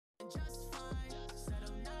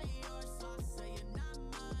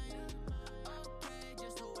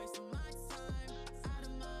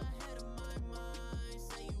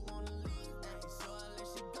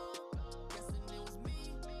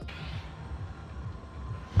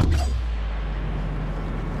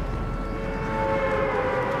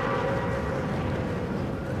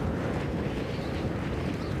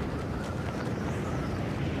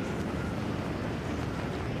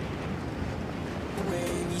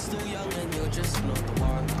still young and you're just not the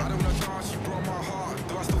one. I don't wanna dance, you broke my heart.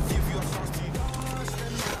 Do I still give you a chance to Dance the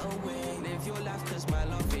night away, live your life cause my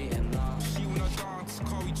love ain't enough. She wanna dance,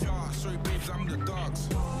 call we chart. Sorry babes, I'm the dogs.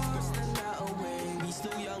 Dance the night away, we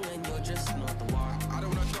still young and you're just not the one. I don't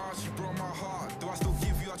wanna dance, you broke my heart. Do I still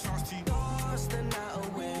give you a chance to Dance the night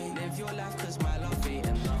away, live your life cause my love ain't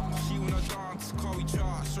enough. She wanna dance, call we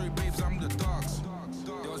chart. Sorry babes, I'm the dogs.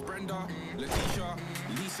 There was Brenda, Letitia,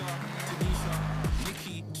 Lisa, Tanisha,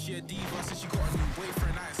 Nikki. She a diva since she got a new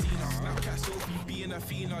boyfriend. I ain't seen her. Snapchat Sophie, being a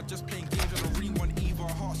fiender, just playing games. I don't really want either.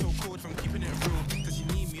 Heart so cold from keeping it real. Cause you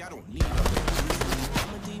need me, I don't need her.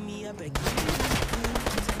 I'ma do me, I beg you.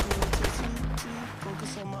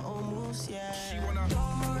 Focus on my own moves, yeah. She wanna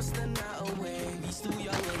dance the night away. We still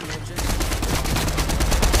young and you're just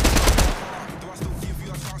do I still give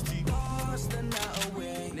you a chance to dance the night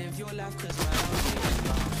away. Live your life cause my love ain't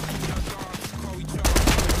enough. She wanna dance, call we chart.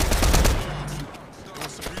 That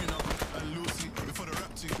was Sabrina and Lucy before the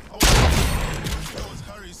rap team. That was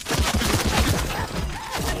Harry's.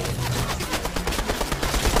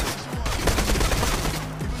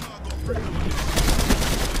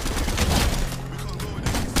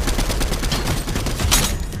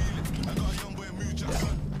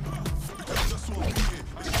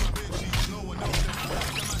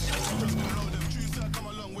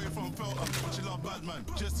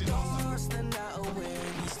 Dance the night away.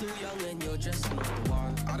 We still young and you're just not the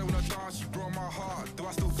one. I don't wanna dance, you broke my heart. Do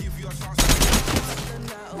I still give you a chance? Dance the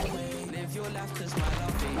night away. Live your life cause my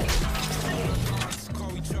love ain't enough. Dance,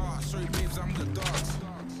 call we chart. Sorry babes, I'm the dogs.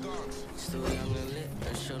 Still young and lit,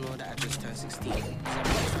 and she'll know that I just turned 16. Cause I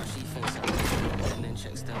make how she thinks I'm lit, and then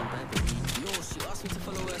checks down baby. Yo, she asked me to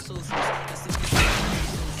follow her socials. That's the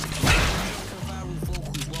viral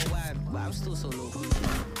vocals worldwide, but I'm still so local.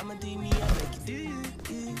 I'ma do me, I make you do.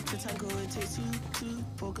 The tango it takes two.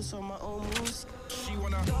 Focus on my own moves. She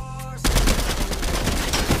wanna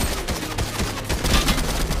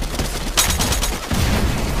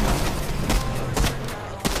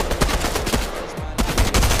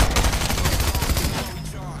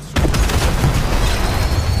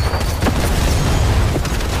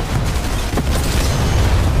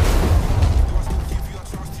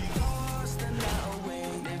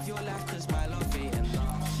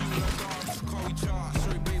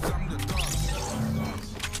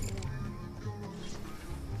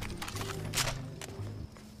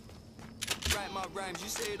rhymes, you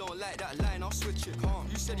say you don't like that line, I'll switch it.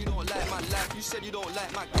 You said you don't like my life, you said you don't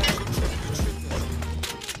like my guys, you tripping.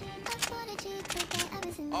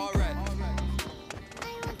 Alright.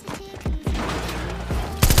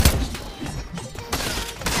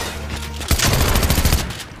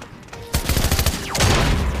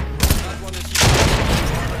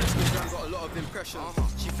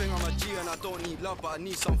 She think I'm a G and I don't need love, but I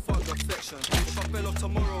need some fun affection. If I fell off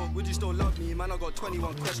tomorrow, would you still love me? Man, I got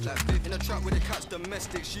 21 questions. In a trap with the cat's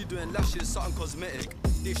domestic, she doing lashes, something cosmetic.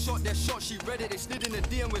 They shot their shot, she read it, they slid in the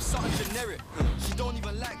DM with something generic. She don't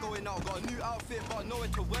even like going out, got a new outfit, but nowhere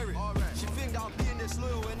to wear it. She think that I'm being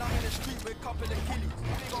disloyal when I'm in the street with a couple of killies.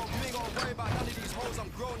 Me ain't gonna worry about none of these hoes, I'm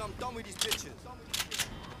grown, I'm done with these bitches.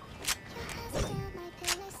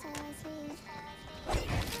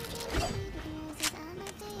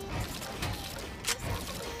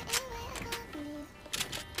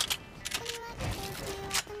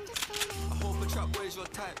 Boys your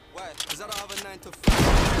type, why? Cause I don't have a 9 to 5.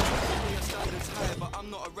 Your standards high, but I'm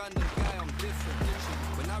not a random guy, I'm different.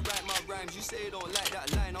 When I write my rhymes, you say you don't like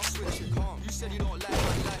that line, I'll switch it. Calm. You said you don't like my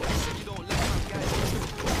life, you said you don't like my guys.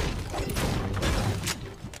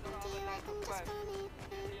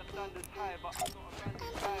 Your standards high, but I'm not a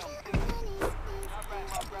random guy, I'm different. When I write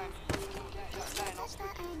my rhymes, you say you don't like that line, I'll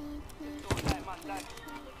switch it. You don't like my life.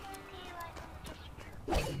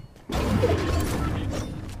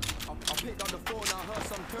 I picked up the phone, I heard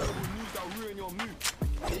some terrible news that'll ruin your mood.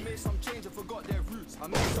 They made some change and forgot their roots. I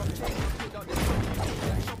made some change and picked up their roots.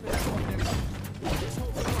 Like shopping and got them. This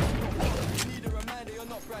hope for not, you need a reminder you're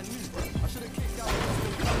not brand new. I should've kicked out the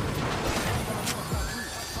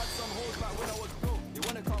had some holes back when I was broke. They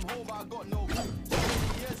wanna come home but I got no food. So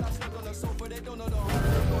many years I slept on the sofa, they don't know the whole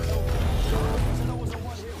they got no food. So that was a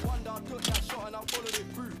one-hit wonder, I took that shot and I followed it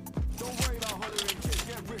through. Don't worry about hollering, kids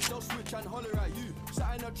get rich, they'll switch and holler at you.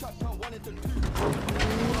 Sat in a trap, turn 1 into 2.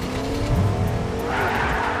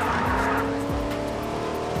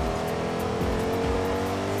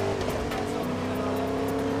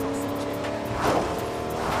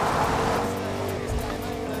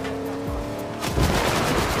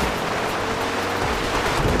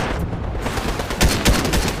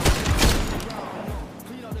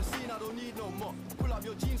 Pull up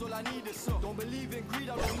your jeans, all I need is sock. Don't believe in greed,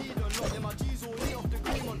 I don't need a lot. Yeah, my G's all lit off the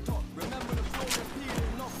green one.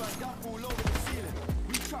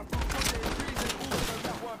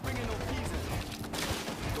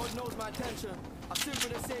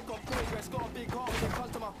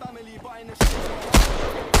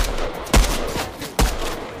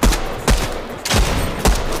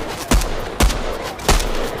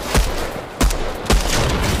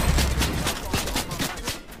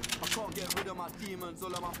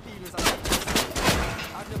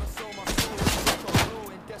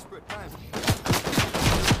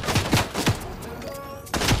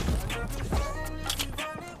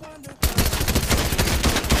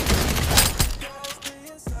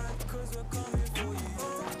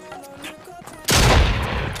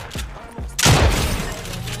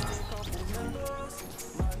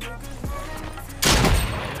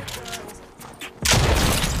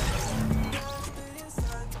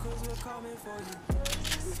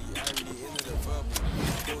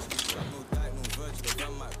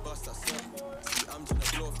 that's a circle. See, I'm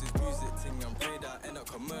tryna blow off this music thing and pray that I end up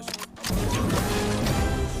commercial. I'm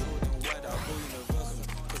short and wide, I go universal.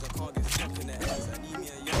 Cause I can't get stuck in the ends. I need me a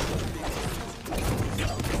young one, big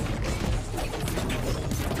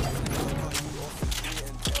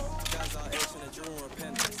guys out here tryna drill and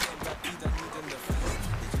repent. Same bad beat that need in the fence.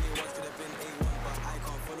 The J1s could have been A1, but I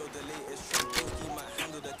can't follow the latest trend. Broski might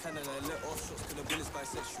handle the cannon and let off shots to the bullets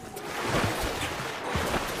bisexual.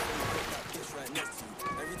 That bitch right next to you.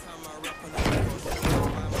 Every time I rap on the radio,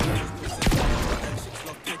 my and chicks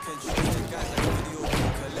love pick and choose the guys like video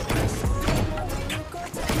collect that shit.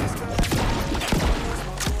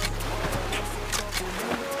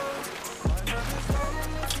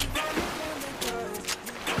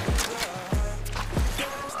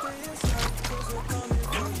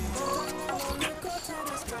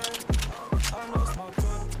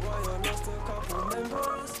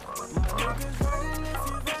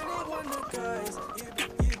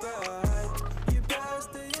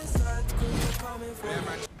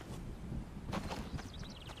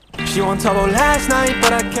 She want talk about last night,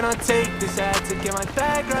 but I cannot take this. I had to get my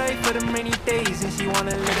bag right for the rainy days. And she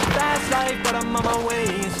wanna live a fast life, but I'm on my way.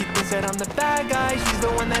 And she thinks that I'm the bad guy, she's the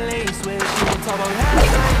one that lays with. She want talk about last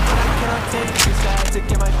night, but I cannot take this. I had to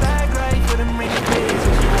get my bag right for the rainy days.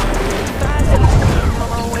 And she wanna live a fast life, but I'm on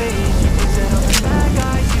my way. And she thinks that I'm the bad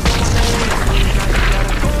guy, she's the one that lays with. Now she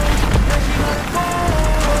gotta go, now she gotta go.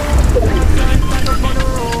 Back up on the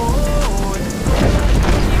road. Now she gotta go.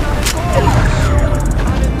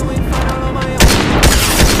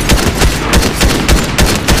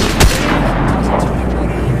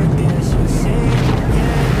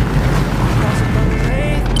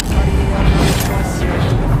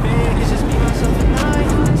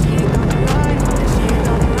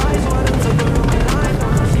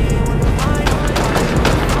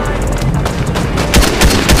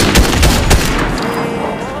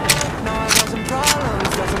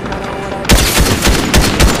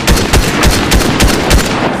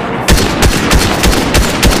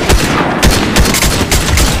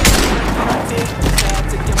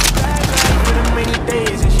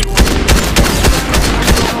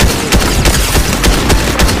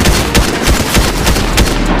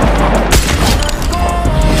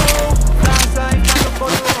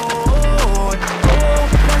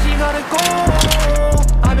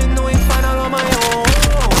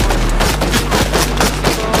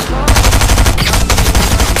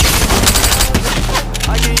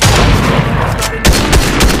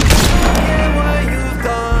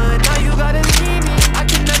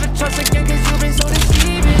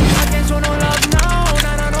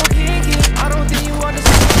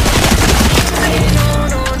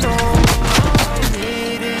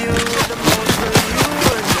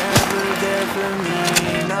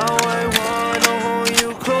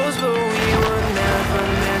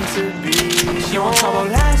 She won't talk about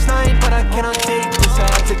last night, but I cannot take this. I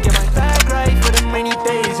had to get my bag right for the rainy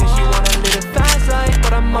days. And she wanna live a fast life,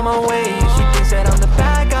 but I'm on my way. And she thinks that I'm the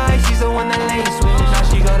bad guy, she's the one that lays with. Now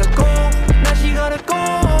she gotta go, now she gotta go.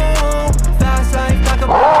 Fast life like a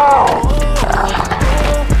now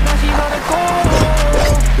she gotta go.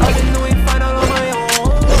 I've been doing fine all on my own.